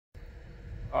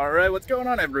Alright, what's going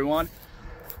on everyone?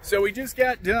 So we just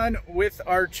got done with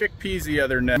our chickpeas the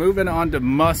other night. Moving on to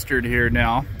mustard here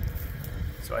now.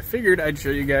 So I figured I'd show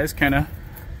you guys kind of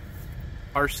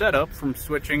our setup from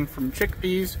switching from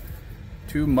chickpeas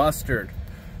to mustard.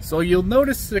 So you'll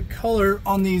notice the color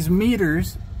on these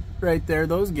meters right there,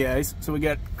 those guys. So we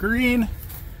got green,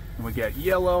 and we got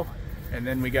yellow, and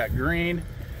then we got green,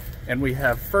 and we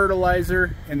have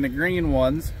fertilizer in the green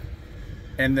ones,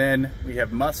 and then we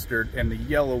have mustard in the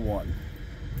yellow one.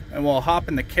 And we'll hop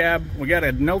in the cab. We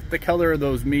gotta note the color of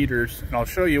those meters, and I'll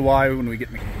show you why when we get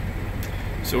in the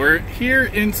cab. So we're here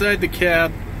inside the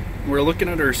cab. We're looking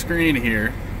at our screen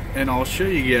here, and I'll show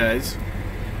you guys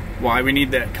why we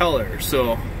need that color.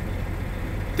 So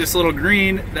this little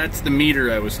green, that's the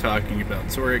meter I was talking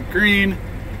about. So we're at green.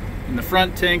 In the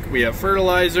front tank we have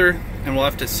fertilizer, and we'll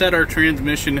have to set our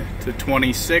transmission to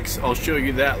 26. I'll show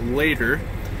you that later.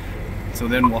 So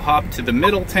then we'll hop to the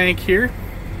middle tank here.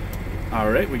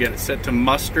 Alright, we got it set to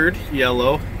mustard,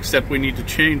 yellow, except we need to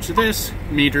change this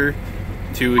meter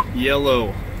to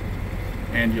yellow.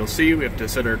 And you'll see we have to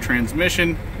set our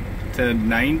transmission to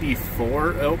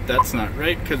 94. Oh, that's not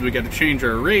right, because we got to change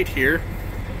our rate here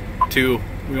to,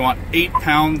 we want 8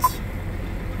 pounds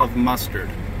of mustard.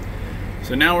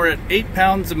 So now we're at 8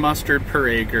 pounds of mustard per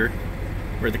acre.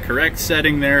 We're the correct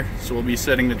setting there, so we'll be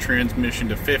setting the transmission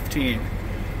to 15.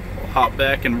 We'll hop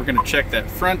back and we're going to check that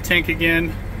front tank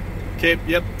again. Okay,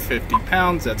 yep, 50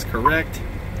 pounds, that's correct.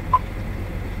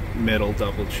 Middle,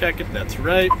 double check it, that's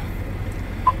right.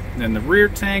 Then the rear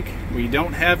tank, we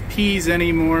don't have peas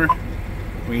anymore.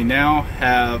 We now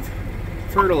have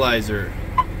fertilizer.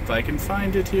 If I can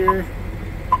find it here.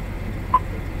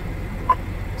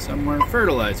 Somewhere,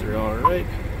 fertilizer, alright.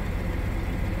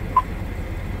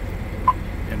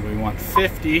 And we want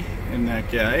 50 in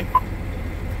that guy.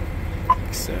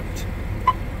 Except,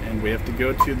 and we have to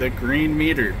go to the green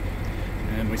meter.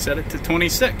 And we set it to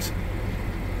 26.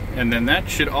 And then that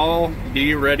should all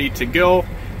be ready to go.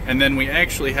 And then we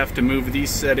actually have to move these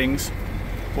settings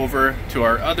over to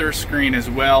our other screen as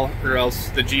well, or else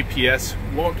the GPS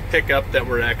won't pick up that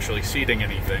we're actually seeding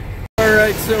anything.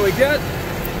 Alright, so we got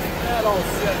that all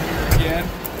set here again.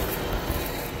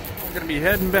 We're going to be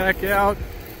heading back out,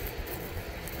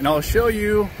 and I'll show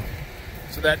you.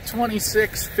 So that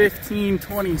 26, 15,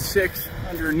 26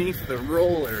 underneath the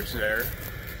rollers there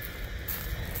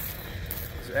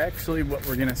is actually what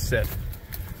we're going to set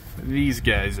these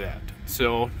guys at.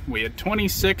 So we had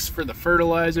 26 for the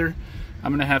fertilizer.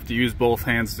 I'm gonna have to use both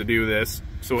hands to do this.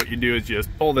 So what you do is you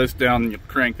just pull this down and you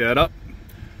crank that up.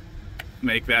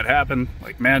 Make that happen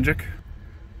like magic.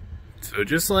 So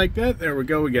just like that, there we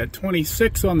go. We got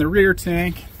 26 on the rear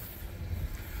tank.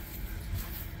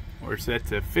 We're set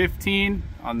to 15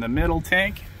 on the middle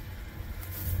tank.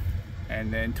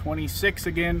 And then 26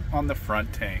 again on the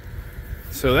front tank.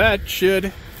 So that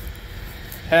should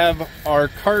have our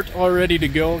cart all ready to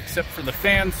go except for the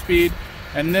fan speed.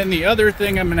 And then the other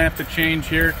thing I'm gonna have to change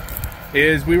here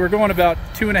is we were going about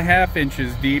 2.5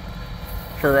 inches deep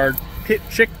for our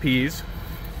chickpeas,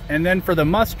 and then for the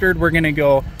mustard we're gonna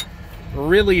go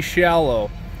really shallow.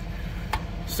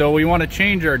 So we want to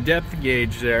change our depth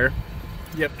gauge there.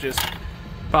 Yep, just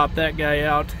pop that guy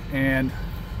out, and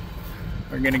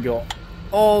we're gonna go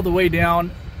all the way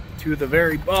down to the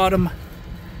very bottom.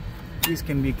 These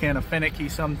can be kind of finicky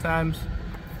sometimes,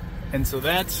 and so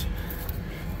that's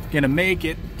gonna make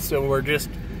it so we're just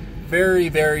very,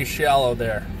 very shallow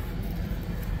there.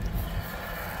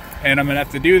 And I'm gonna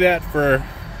have to do that for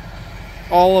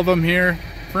all of them here,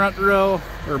 front row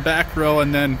or back row,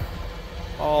 and then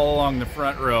all along the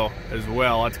front row as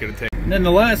well. That's gonna take. And then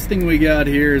the last thing we got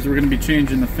here is we're gonna be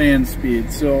changing the fan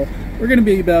speed. So we're gonna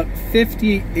be about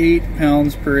 58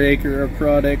 pounds per acre of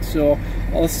product. So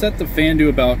I'll set the fan to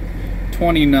about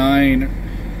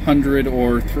 2,900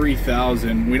 or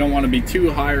 3,000. We don't want to be too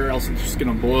high or else it's just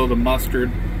going to blow the mustard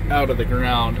out of the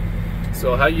ground.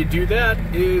 So how you do that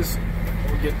is,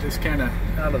 we'll get this kind of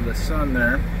out of the sun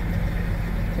there.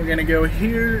 We're going to go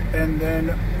here, and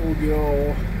then we'll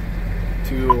go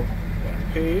to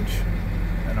that page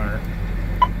and our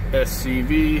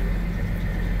SCV.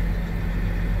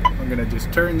 We're going to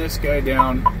just turn this guy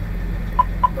down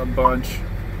a bunch.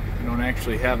 We don't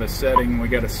actually have a setting. We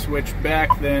got to switch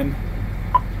back then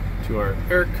to our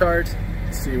air cart.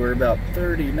 See, we're about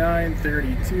 39,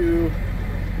 32.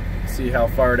 See how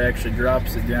far it actually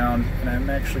drops it down. And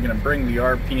I'm actually going to bring the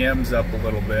RPMs up a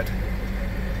little bit.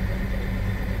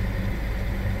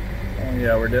 Oh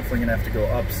yeah, we're definitely going to have to go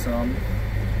up some.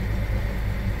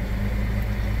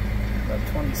 About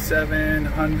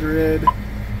 2,700.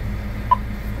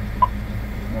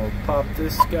 We'll pop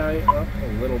this guy up a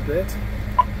little bit.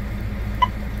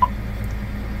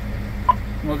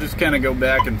 We'll just kind of go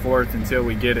back and forth until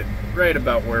we get it right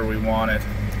about where we want it.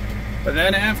 But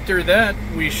then after that,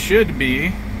 we should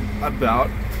be about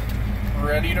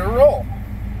ready to roll.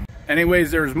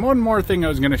 Anyways, there's one more thing I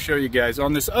was going to show you guys.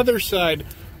 On this other side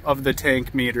of the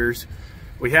tank meters,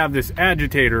 we have this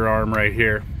agitator arm right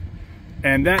here.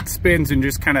 And that spins and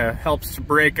just kind of helps to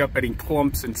break up any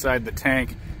clumps inside the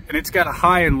tank. And it's got a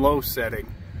high and low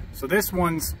setting. So this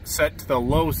one's set to the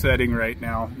low setting right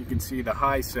now. You can see the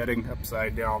high setting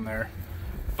upside down there.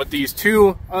 But these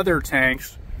two other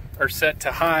tanks are set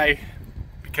to high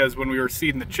because when we were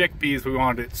seeding the chickpeas, we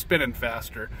wanted it spinning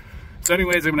faster. So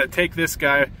anyways, I'm gonna take this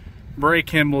guy, break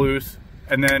him loose,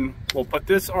 and then we'll put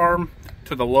this arm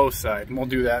to the low side. And we'll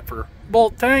do that for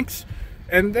both tanks.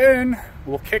 And then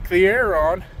we'll kick the air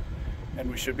on and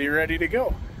we should be ready to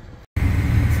go.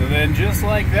 So then just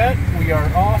like that, we are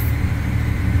off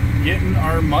getting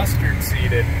our mustard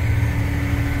seeded.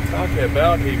 Talk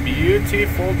about a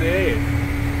beautiful day.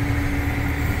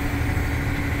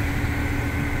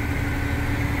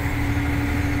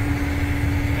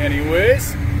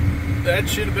 Anyways, that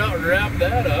should about wrap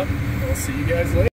that up. I'll see you guys later.